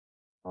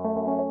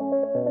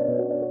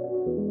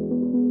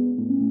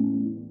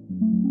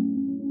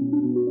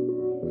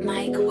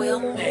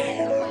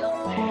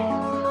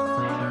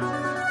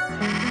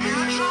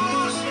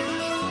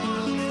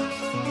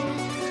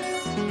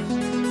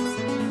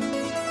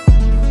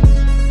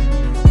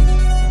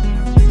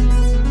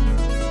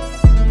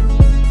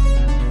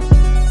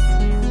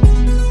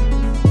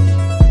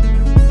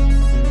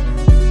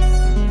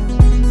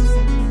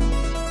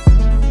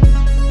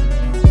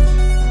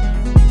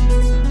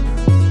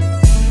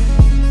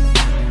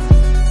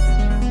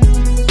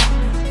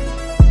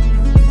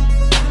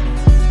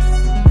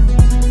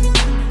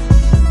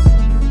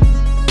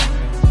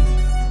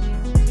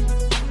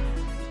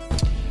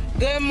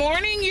Good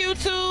morning,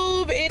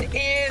 YouTube. It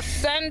is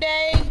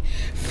Sunday,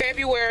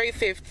 February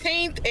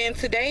 15th, and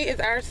today is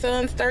our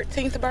son's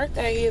 13th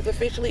birthday. He is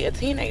officially a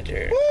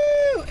teenager.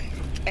 Woo!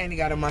 And he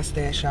got a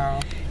mustache,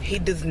 y'all. He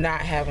does not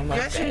have a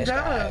mustache. Yes, he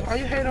does. Why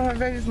you hate on my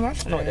baby's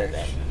mustache? No, it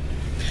doesn't.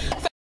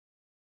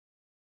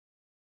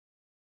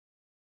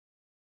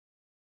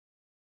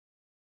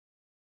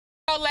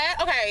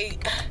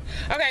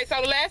 Okay,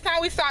 so the last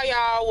time we saw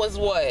y'all was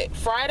what?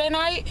 Friday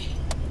night?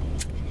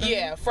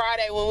 Yeah,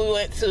 Friday when we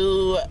went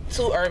to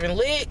Urban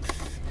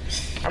Licks.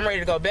 I'm ready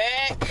to go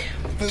back.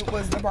 Food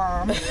was the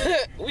bomb.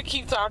 We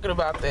keep talking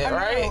about that, I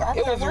know, right?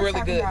 It was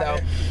really good though.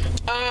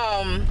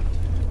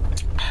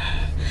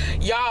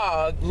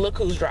 Y'all, look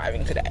who's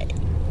driving today.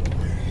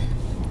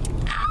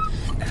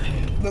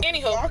 Look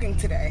who's vlogging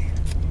today.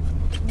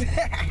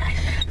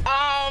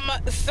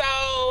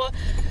 So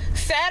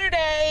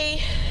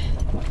Saturday,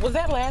 was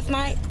that last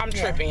night? I'm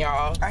tripping,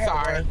 y'all.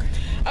 Sorry.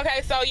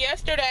 Okay, so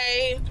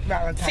yesterday,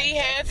 T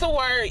had to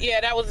work. Yeah,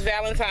 that was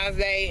Valentine's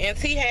Day, and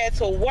T had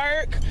to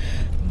work.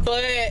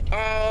 But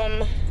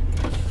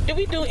did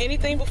we do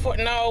anything before?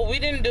 No, we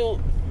didn't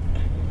do.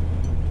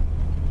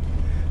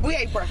 We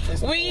ate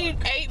breakfast. We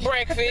ate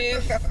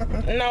breakfast.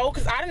 No,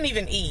 because I didn't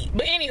even eat.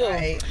 But anywho,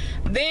 right.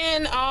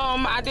 Then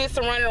I did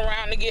some running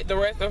around to get the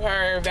rest of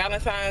her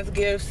Valentine's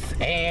gifts,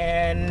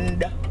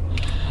 and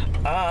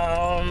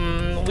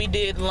we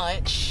did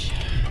lunch.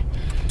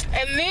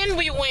 And then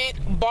we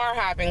went bar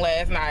hopping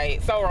last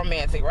night. So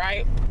romantic,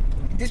 right?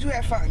 Did you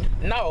have fun?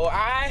 No,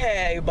 I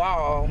had a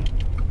ball.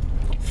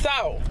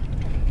 So,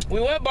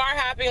 we went bar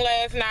hopping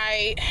last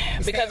night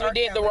because we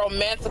did the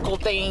romantical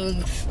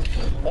things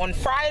on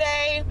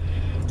Friday.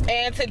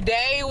 And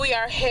today we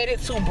are headed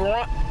to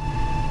brunch.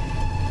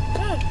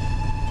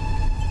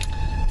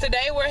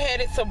 Today we're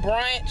headed to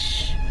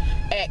brunch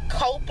at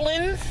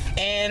Copeland's.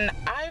 And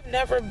I've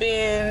never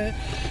been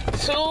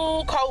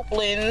to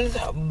Copeland's,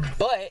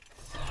 but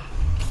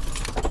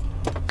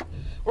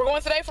we're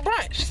going today for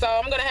brunch. So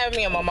I'm gonna have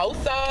me a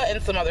mimosa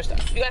and some other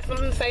stuff. You got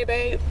something to say,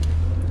 babe?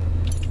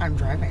 I'm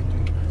driving.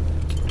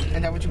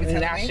 Is that what you be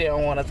telling me? Now she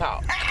don't want to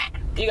talk.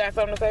 You got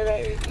something to say,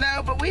 baby?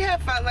 No, but we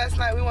had fun last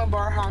night. We went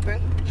bar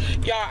hopping.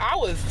 Y'all, I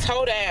was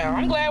toe down.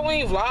 I'm glad we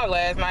didn't vlog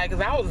last night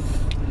because I was.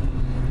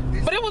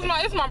 But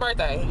it's my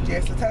birthday. Yeah,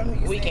 so tell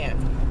me. Weekend.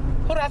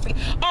 Who did I see?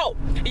 Oh,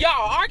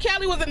 y'all, R.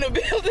 Kelly was in the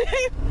building.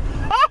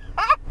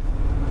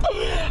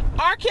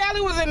 R.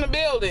 Kelly was in the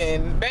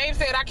building. Babe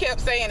said I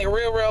kept saying it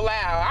real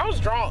loud. I was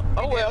drunk.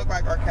 Oh well. He looked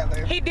like R.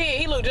 Kelly. He did.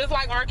 He looked just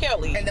like R.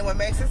 Kelly. And then what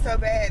makes it so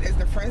bad is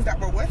the friends that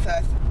were with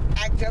us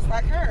act just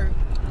like her.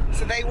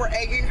 So they were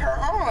egging her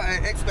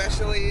on,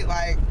 especially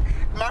like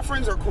my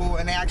friends are cool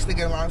and they actually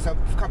get along. So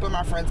a couple of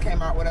my friends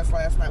came out with us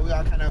last night. We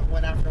all kind of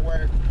went after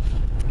work.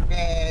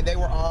 And they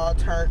were all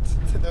turned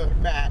to the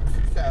max.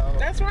 So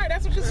that's right.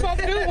 That's what you're supposed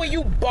to do when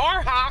you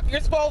bar hop.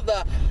 You're supposed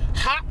to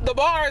hop the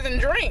bars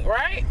and drink,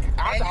 right?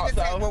 I thought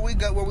so. Where we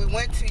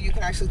went to, you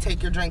can actually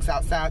take your drinks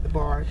outside the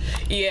bar.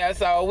 Yeah.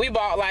 So we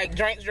bought like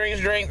drinks,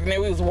 and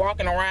then we was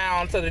walking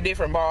around to the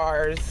different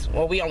bars.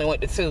 Well, we only went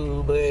to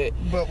 2,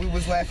 but we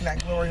was laughing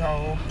at Glory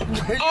Hole.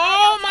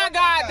 Oh my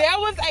God, there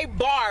was a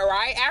bar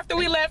right after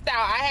we left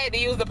out. I had to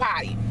use the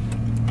potty.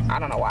 I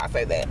don't know why I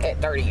say that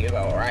at 30 years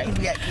old, right?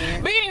 Yeah,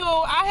 but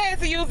anyway, I had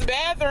to use the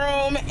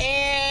bathroom,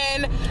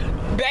 and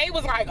Babe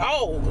was like,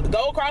 oh,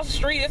 go across the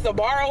street, it's a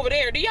bar over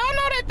there. Do y'all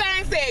know that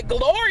thing said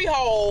Glory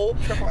Hole?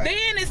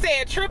 Then it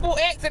said Triple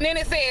X, and then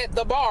it said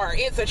the bar,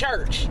 it's a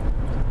church.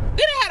 Then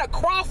it had a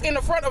cross in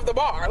the front of the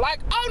bar. Like,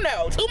 oh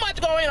no, too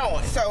much going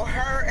on. So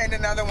her and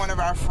another one of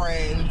our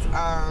friends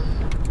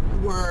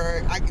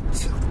were, like,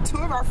 two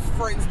of our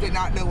friends did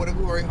not know what a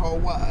glory hole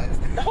was.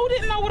 Who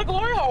didn't know what a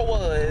glory hole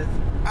was?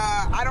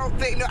 I don't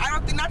think,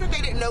 not that they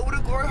didn't know what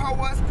a glory hole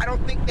was. I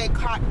don't think they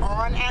caught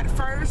on at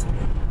first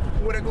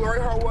what a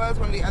glory hole was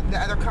when the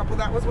other couple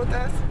that was with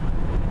us.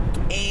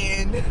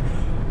 And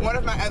one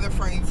of my other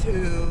friends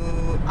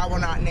who I will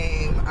not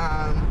name,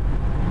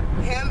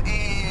 him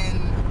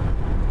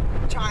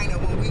and China,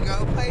 when we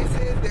go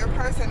places, their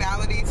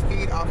personalities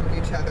feed off of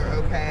each other,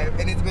 okay?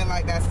 And it's been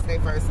like that since they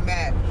first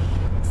met.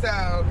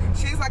 So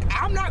she's like,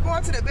 I'm not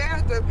going to the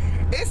bathroom.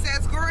 It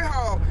says glory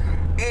hole.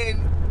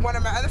 And one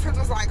of my other friends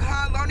was like,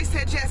 Lonnie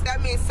said yes,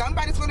 that means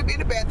somebody's going to be in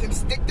the bathroom,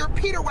 stick their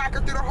Peter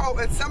whacker through the hole,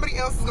 and somebody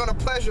else is going to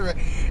pleasure it.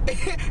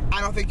 I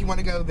don't think you want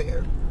to go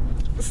there.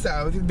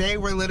 So they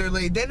were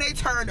literally, then they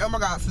turned, oh my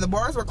God, so the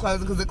bars were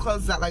closing because it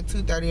closes at like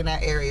 2:30 in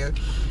that area.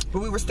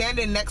 But we were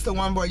standing next to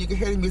one bar, you could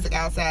hear the music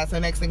outside, so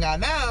next thing I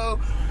know,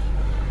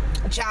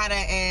 China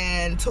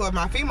and two of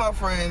my female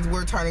friends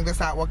were turning the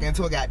sidewalk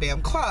into a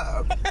goddamn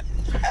club.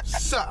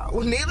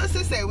 So, needless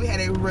to say, we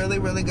had a really,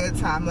 really good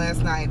time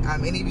last night.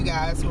 Any of you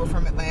guys who are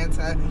from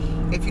Atlanta,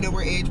 if you know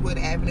where Edgewood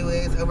Avenue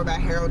is, over by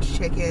Harold's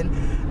Chicken,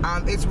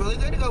 it's really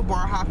good to go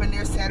bar hopping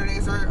there.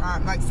 Saturdays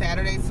are like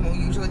Saturdays when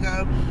we usually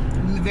go.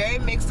 Very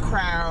mixed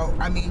crowd.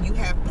 I mean, you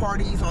have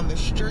parties on the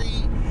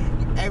street.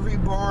 Every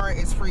bar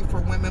is free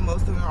for women.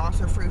 Most of them are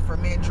also free for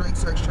men.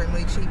 Drinks are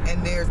extremely cheap.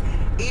 And there's,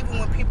 even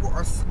when people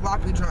are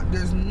sloppy drunk,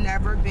 there's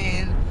never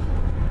been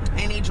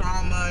any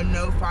drama,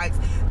 no fights.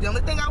 The only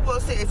thing I will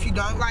say, if you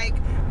don't like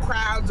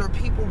crowds or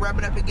people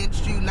rubbing up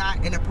against you,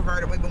 not in a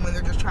perverted way, but when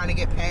they're just trying to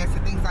get past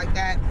and things like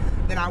that,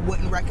 then I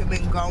wouldn't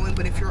recommend going.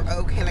 But if you're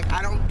okay, like,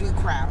 I don't do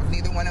crowds,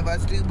 neither one of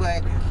us do,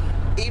 but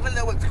even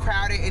though it's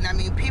crowded, and I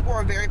mean, people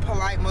are very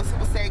polite. Most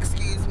people say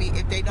excuse me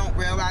if they don't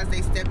realize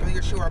they stepped on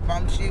your shoe or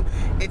bumped you.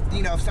 If,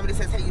 you know, if somebody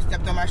says, hey, you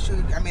stepped on my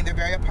shoe, I mean, they're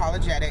very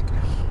apologetic.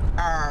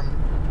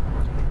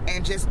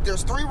 And just,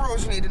 there's 3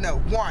 rules you need to know.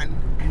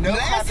 1, no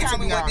last time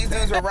we went, these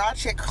dudes were raw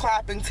chick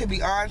clapping to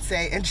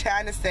Beyonce, and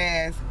China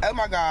says, oh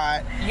my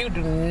God, you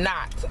do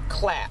not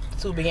clap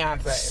to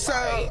Beyonce.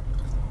 So,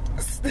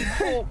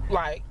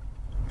 like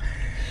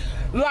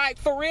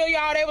for real,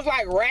 y'all, they was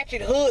like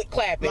ratchet hood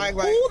clapping.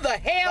 Who the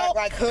hell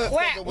like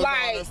clap?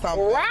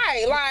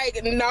 Right,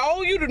 like,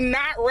 no, you do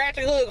not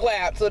ratchet hood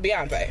clap to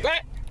Beyonce.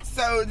 Right?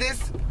 So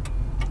this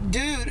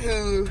dude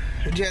who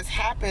just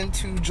happened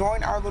to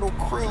join our little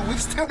crew, we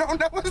still don't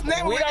know his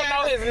name. We don't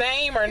know his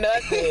name or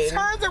nothing. He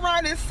turns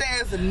around and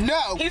says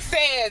no. He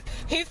says,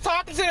 he's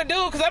talking to the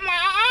dude, because I'm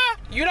like,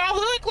 you don't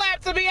hood clap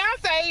to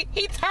Beyonce.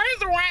 He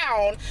turns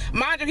around,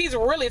 mind you, he's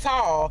really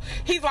tall.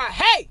 He's like,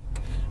 hey,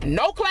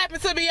 no clapping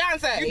to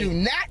Beyonce. You do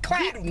not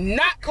clap. You do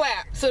not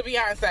clap to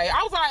Beyonce.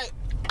 I was like,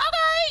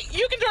 okay,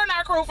 you can join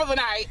our crew for the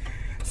night.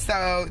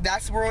 So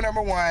that's rule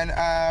number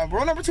 1.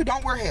 Rule number 2,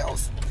 don't wear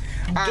heels.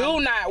 Do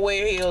not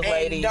wear heels,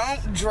 ladies.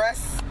 Don't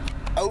dress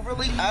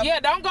overly up.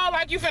 Yeah, don't go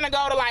like you finna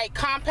go to like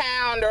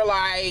Compound or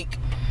like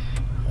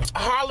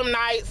Harlem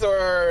Nights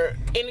or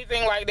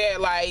anything like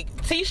that.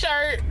 Like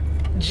t-shirt,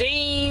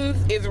 jeans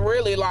is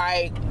really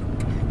like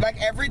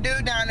every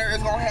dude down there is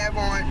gonna have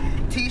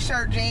on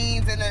t-shirt,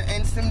 jeans,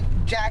 and some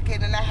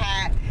jacket and a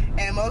hat.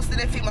 And most of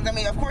the females, I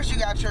mean, of course you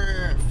got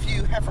your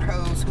few heifer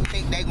hoes who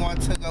think they going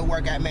to go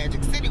work at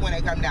Magic City when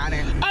they come down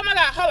there. Oh my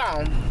God,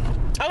 hold on.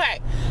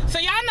 Okay, so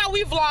y'all know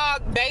we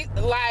vlog,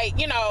 like,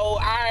 you know,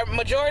 our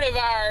majority of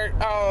our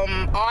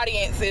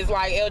audience is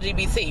like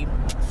LGBT.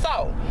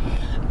 So,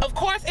 of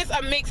course, it's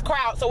a mixed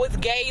crowd. So it's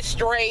gay,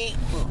 straight,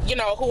 you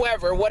know,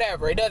 whoever,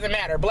 whatever. It doesn't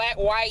matter. Black,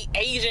 white,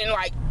 Asian,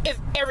 like, it's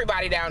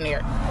everybody down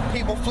there.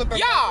 People flipping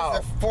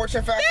y'all.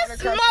 Fortune 500.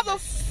 This mother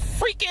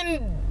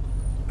freaking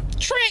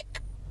trick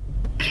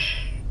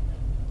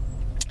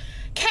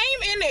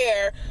came in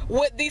there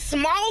with the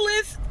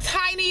smallest,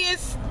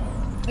 tiniest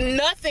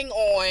nothing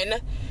on,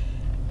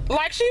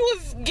 like she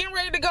was getting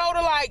ready to go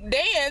to like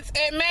dance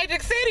at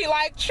Magic City.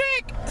 Like,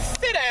 chick,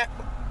 sit down.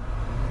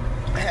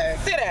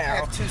 Sit down.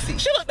 Have 2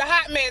 seats. She looked a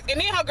hot mess,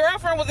 and then her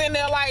girlfriend was in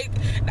there like,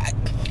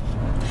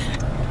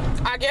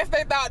 I guess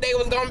they thought they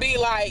was gonna be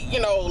like,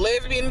 you know,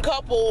 lesbian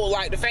couple,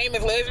 like the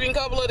famous lesbian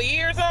couple of the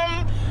year or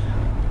something.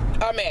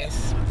 A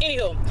mess.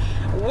 Anywho,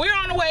 we're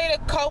on the way to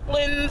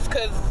Copeland's,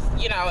 cause,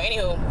 you know,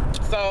 anywho,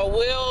 so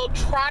we'll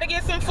try to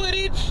get some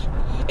footage.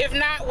 If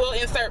not, we'll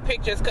insert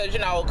pictures, because, you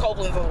know,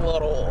 Copeland's is a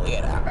little,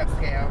 you know,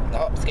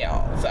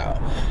 upscale. So,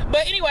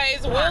 but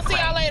anyways, we'll see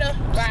y'all later.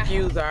 Bye.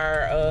 Excuse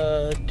our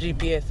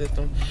GPS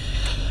system.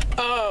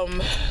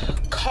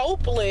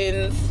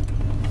 Copeland's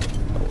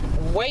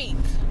wait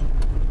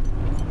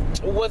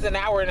was an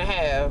hour and a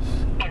half.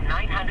 In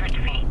 900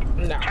 feet.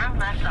 No. Turn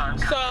left on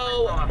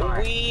So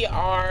we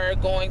are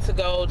going to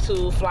go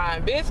to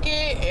Flying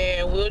Biscuit,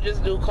 and we'll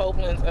just do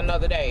Copeland's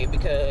another day,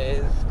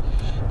 because,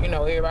 you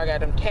know, everybody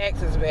got them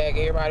taxes back.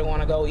 Everybody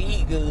want to go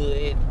eat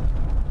good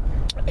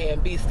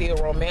and be still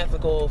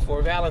romantical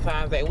for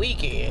Valentine's Day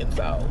weekend.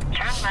 So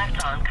turn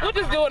left on we'll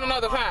just do it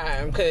another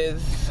time,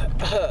 because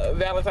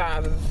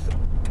Valentine's is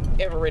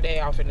every day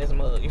off in this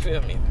mug. You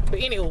feel me? But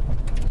anyway,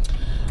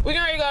 we're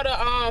going to go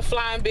to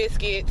Flying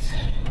Biscuits,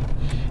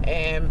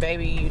 and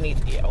baby, you need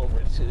to get over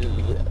to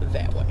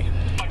that way.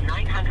 In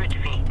 900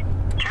 feet.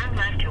 Turn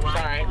left to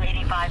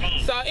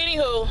I-285 So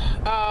anywho,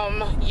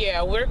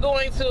 yeah, we're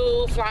going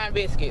to Flying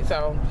Biscuit.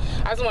 So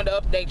I just wanted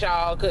to update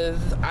y'all, because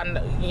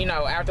you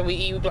know, after we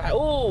eat, we be like,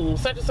 ooh,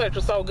 such and such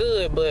was so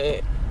good,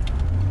 but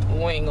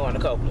we ain't going to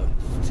Copeland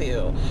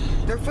till.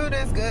 Their food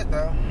is good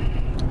though.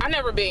 I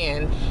never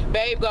been.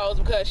 Babe goes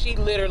because she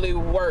literally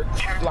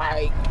works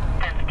like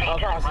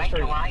across the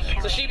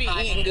street, so she be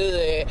eating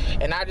good,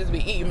 and I just be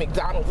eating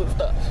McDonald's and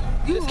stuff.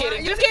 Just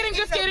kidding.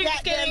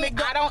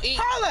 I don't eat.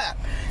 Hold up.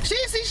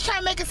 She's trying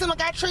to make it seem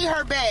like I treat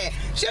her bad.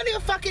 She don't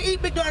even fucking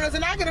eat McDonald's,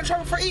 and I get in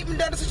trouble for eating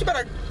McDonald's, so she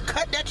better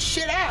cut that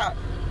shit out.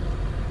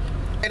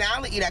 And I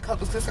only eat at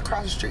Copeland's just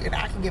across the street, and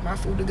I can get my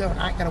food to go, and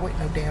I ain't gotta wait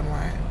no damn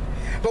line.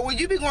 But when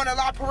you be going to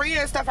La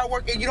Paria and stuff, I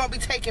work, and you don't be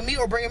taking me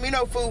or bringing me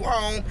no food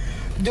home,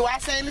 do I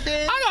say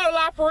anything? I go to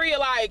La Paria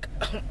like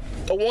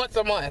once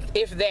a month,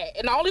 if that.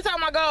 And the only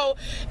time I go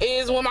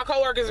is when my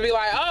coworkers be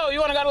like, oh, you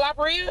want to go to La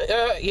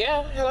Paria?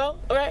 Yeah, hello,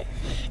 okay.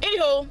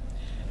 Anywho,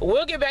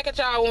 we'll get back at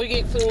y'all when we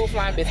get to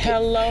Flying Biscuit.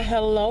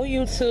 Hello,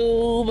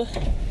 YouTube.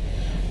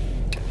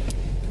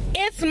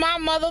 It's my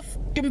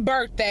motherfucking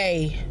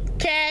birthday,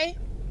 okay?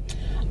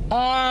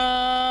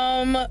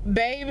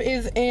 Babe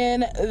is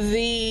in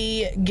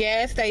the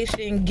gas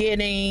station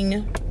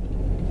getting,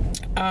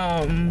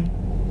 I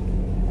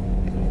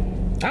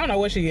don't know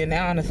what she getting,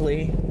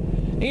 honestly.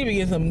 Need to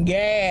get some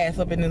gas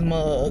up in this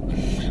mug.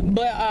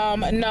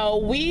 But no,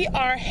 we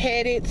are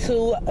headed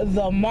to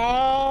the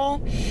mall,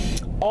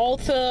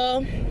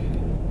 Ulta,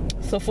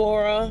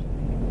 Sephora,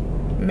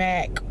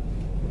 Mac,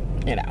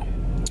 you know,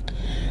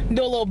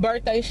 do a little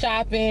birthday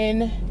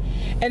shopping.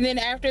 And then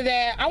after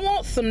that, I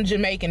want some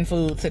Jamaican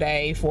food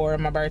today for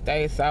my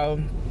birthday.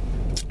 So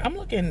I don't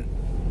know.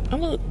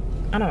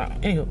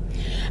 Anywho.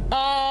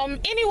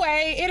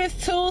 Anyway, it is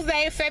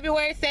Tuesday,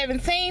 February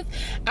 17th.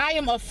 I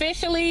am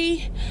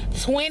officially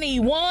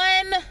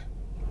 21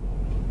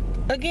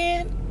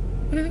 again.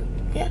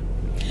 Yeah.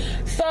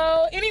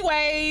 So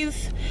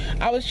anyways,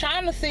 I was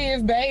trying to see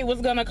if Babe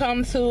was gonna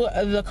come to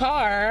the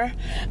car,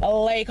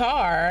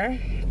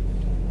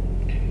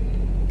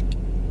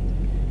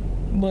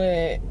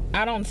 but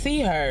I don't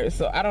see her,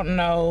 so I don't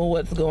know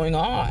what's going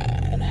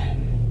on.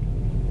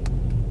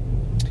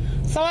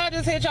 So I'll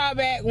just hit y'all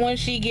back when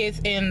she gets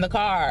in the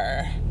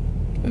car.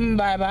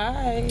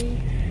 Bye-bye.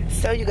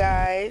 So you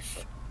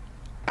guys,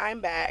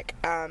 I'm back.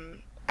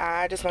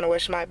 I just want to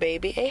wish my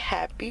baby a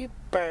happy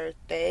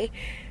birthday.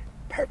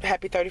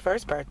 Happy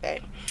 31st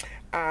birthday.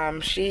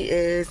 She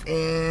is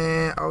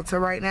in Ulta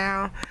right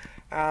now.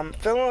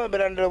 Feeling a little bit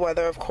under the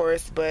weather, of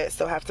course, but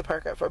still have to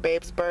perk up for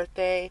Babe's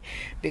birthday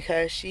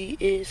because she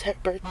is her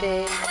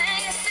birthday.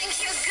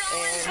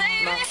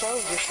 And my phone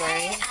just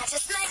rang.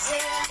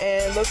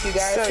 And look, you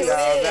guys, so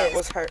y'all,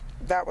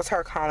 that was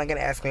her calling and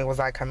asking me was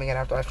I coming in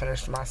after I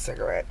finished my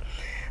cigarette.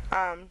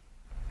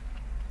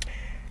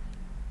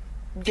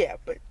 Yeah,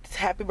 but it's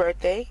happy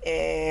birthday,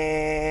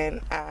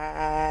 and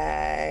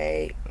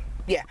I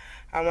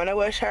want to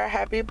wish her a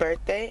happy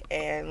birthday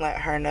and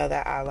let her know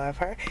that I love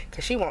her,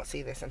 because she won't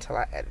see this until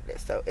I edit it,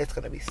 so it's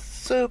going to be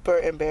super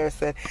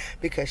embarrassing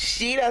because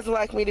she doesn't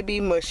like me to be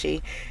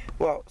mushy.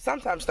 Well,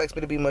 sometimes she likes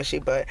me to be mushy,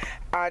 but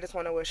I just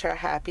want to wish her a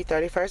happy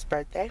 31st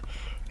birthday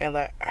and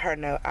let her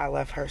know I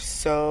love her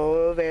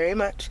so very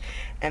much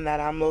and that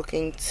I'm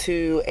looking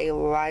to a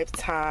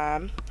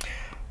lifetime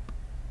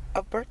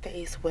of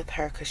birthdays with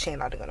her, because she ain't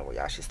not gonna,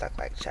 y'all, she's stuck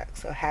like Chuck.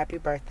 So happy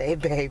birthday,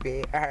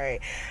 baby. All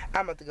right,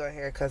 I'm about to go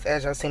here because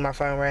as y'all see, my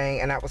phone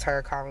rang and that was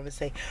her calling to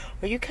say,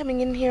 were you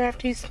coming in here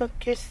after you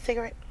smoked your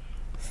cigarette?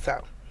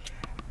 So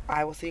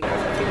I will see you guys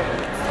in a few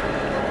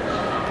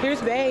minutes.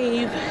 Here's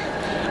Babe.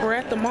 We're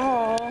at the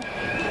mall.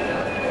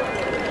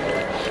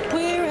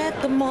 We're at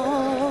the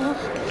mall.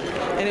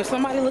 And if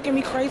somebody look at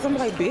me crazy, I'm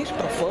like, bitch,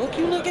 the fuck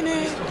you looking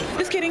at?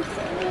 Just kidding.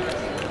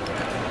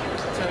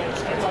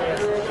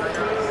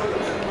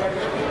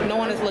 No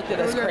one has looked at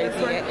us crazy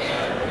yet.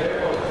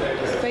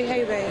 Say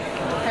hey, babe.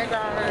 Hey,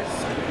 guys.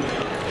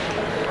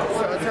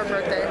 So it's her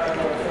birthday.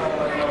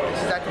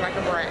 She's acting like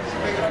a brat.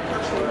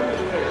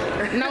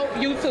 No,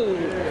 YouTube.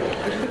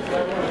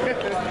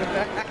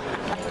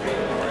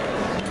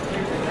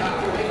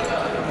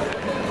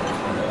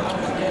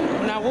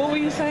 Now, what were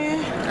you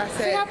saying? I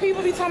said, see how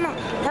people be talking about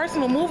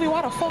personal movie?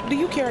 Why the fuck do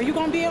you care? Are you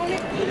gonna be on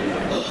it?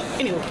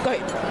 Anyway, go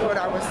ahead. What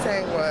I was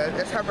saying was,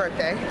 it's her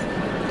birthday.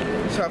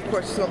 So, of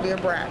course, she's gonna be a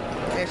brat.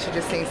 And she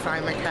just seen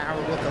Simon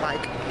Cowell with the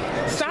like.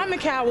 Simon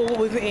Cowell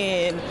was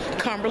in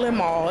Cumberland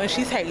Mall and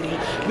she's hating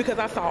because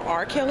I saw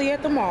R. Kelly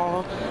at the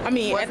mall. I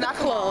mean, at the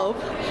club,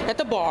 at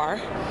the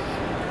bar.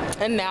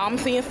 And now I'm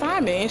seeing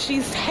Simon and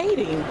she's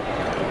hating.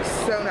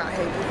 So not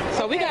hating.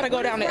 So we gotta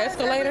go down the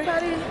escalator.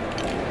 Everybody?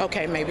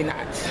 Okay, maybe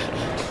not.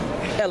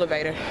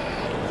 Elevator.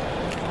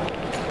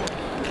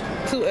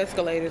 2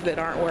 escalators that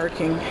aren't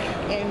working.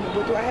 And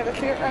what do I have a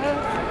fear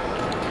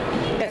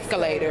of?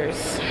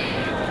 Escalators.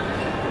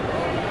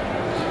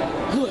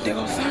 Look, there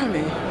goes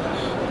Simon.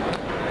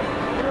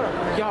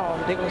 Y'all,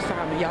 there goes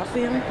Simon. Y'all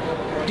see him?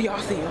 Do y'all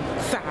see him?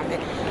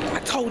 Simon. I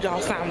told y'all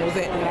Simon was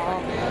at the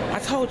mall. I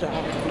told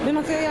y'all. Didn't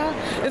I tell y'all?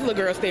 This little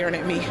girl staring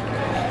at me.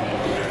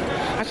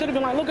 I should have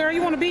been like, little girl,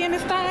 you want to be in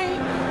this thing?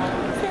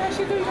 See how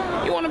she do,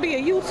 y'all? You want to be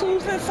a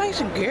YouTube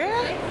sensation, girl?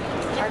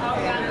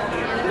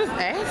 I'm just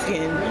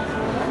asking.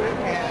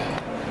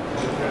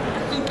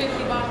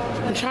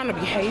 I'm trying to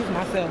behave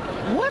myself.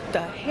 What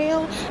the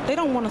hell? They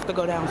don't want us to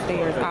go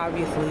downstairs,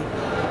 obviously,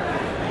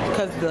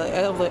 because the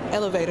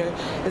elevator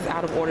is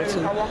out of order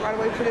too. I'll walk all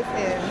the way to this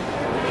end.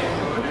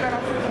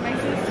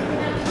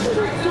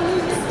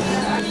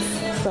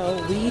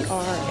 So we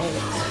are at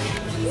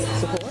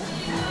Sephora.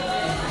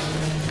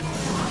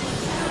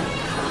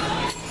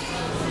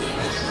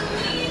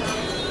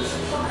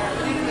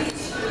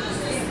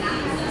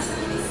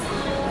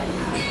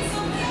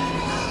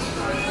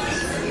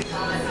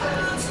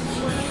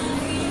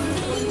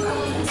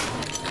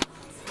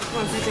 Which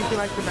ones do you think you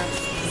like the best?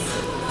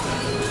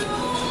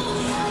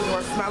 You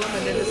want to smell them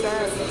and then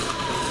decide?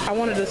 I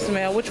wanted to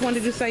smell. Which one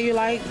did you say you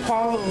like?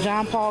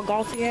 John Paul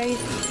Gaultier? Yeah.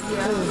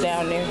 This is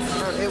down there.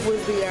 It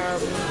was the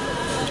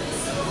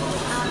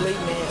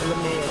Lesbian,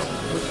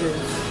 which is...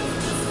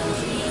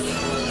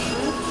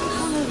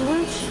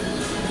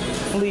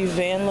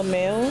 Lesbian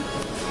Lamel.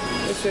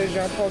 It says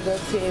Jean Paul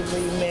Gaultier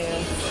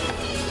Lesbian.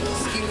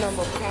 SKU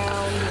number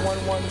pound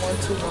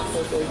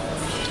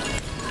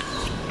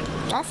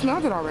 1112143. I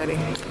smelled it already.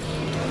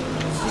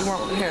 You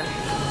want one here?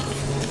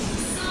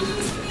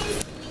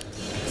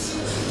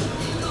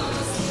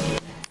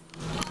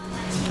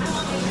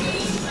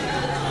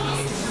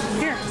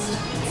 Here.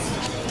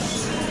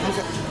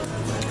 Okay.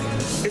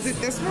 Is it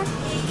this one?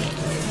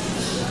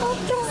 I don't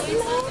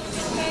know.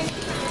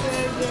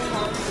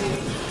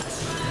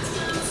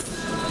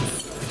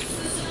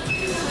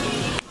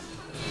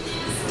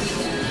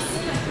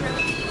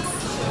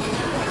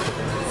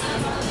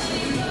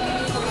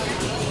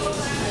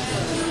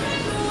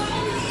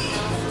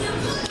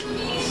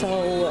 So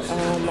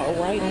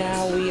right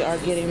now we are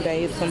getting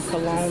Babe some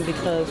cologne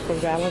because for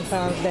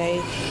Valentine's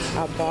Day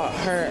I bought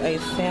her a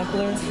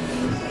sampler.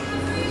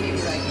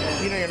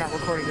 You know you're not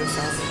recording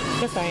yourself.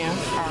 Yes, I am.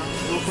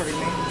 You're recording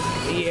me.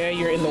 Yeah,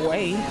 you're in the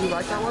way. You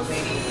like that one?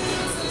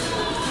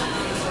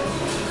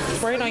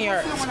 Spray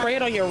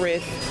it on your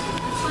wrist.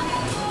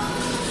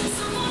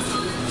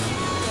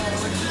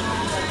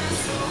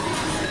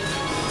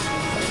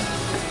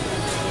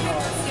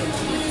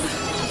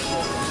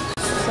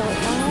 So I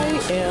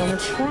am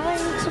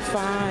trying to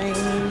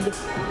find,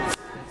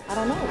 I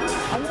don't know,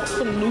 I want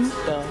some new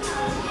stuff.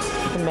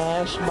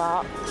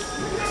 Smashbox.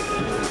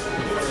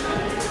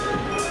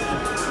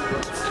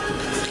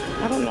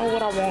 I don't know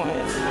what I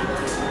want.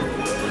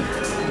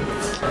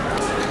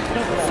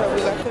 So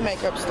we left the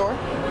makeup store,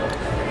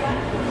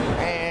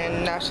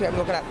 and now I'm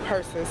looking at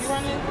purses. You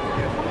running?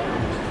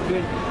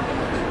 Good.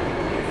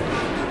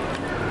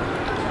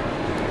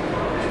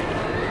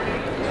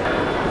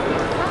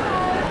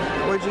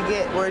 Where'd you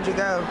get? Where'd you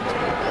go?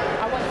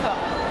 I went to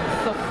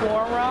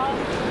Sephora.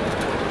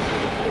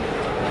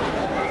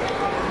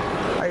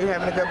 Are you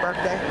having a good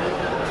birthday?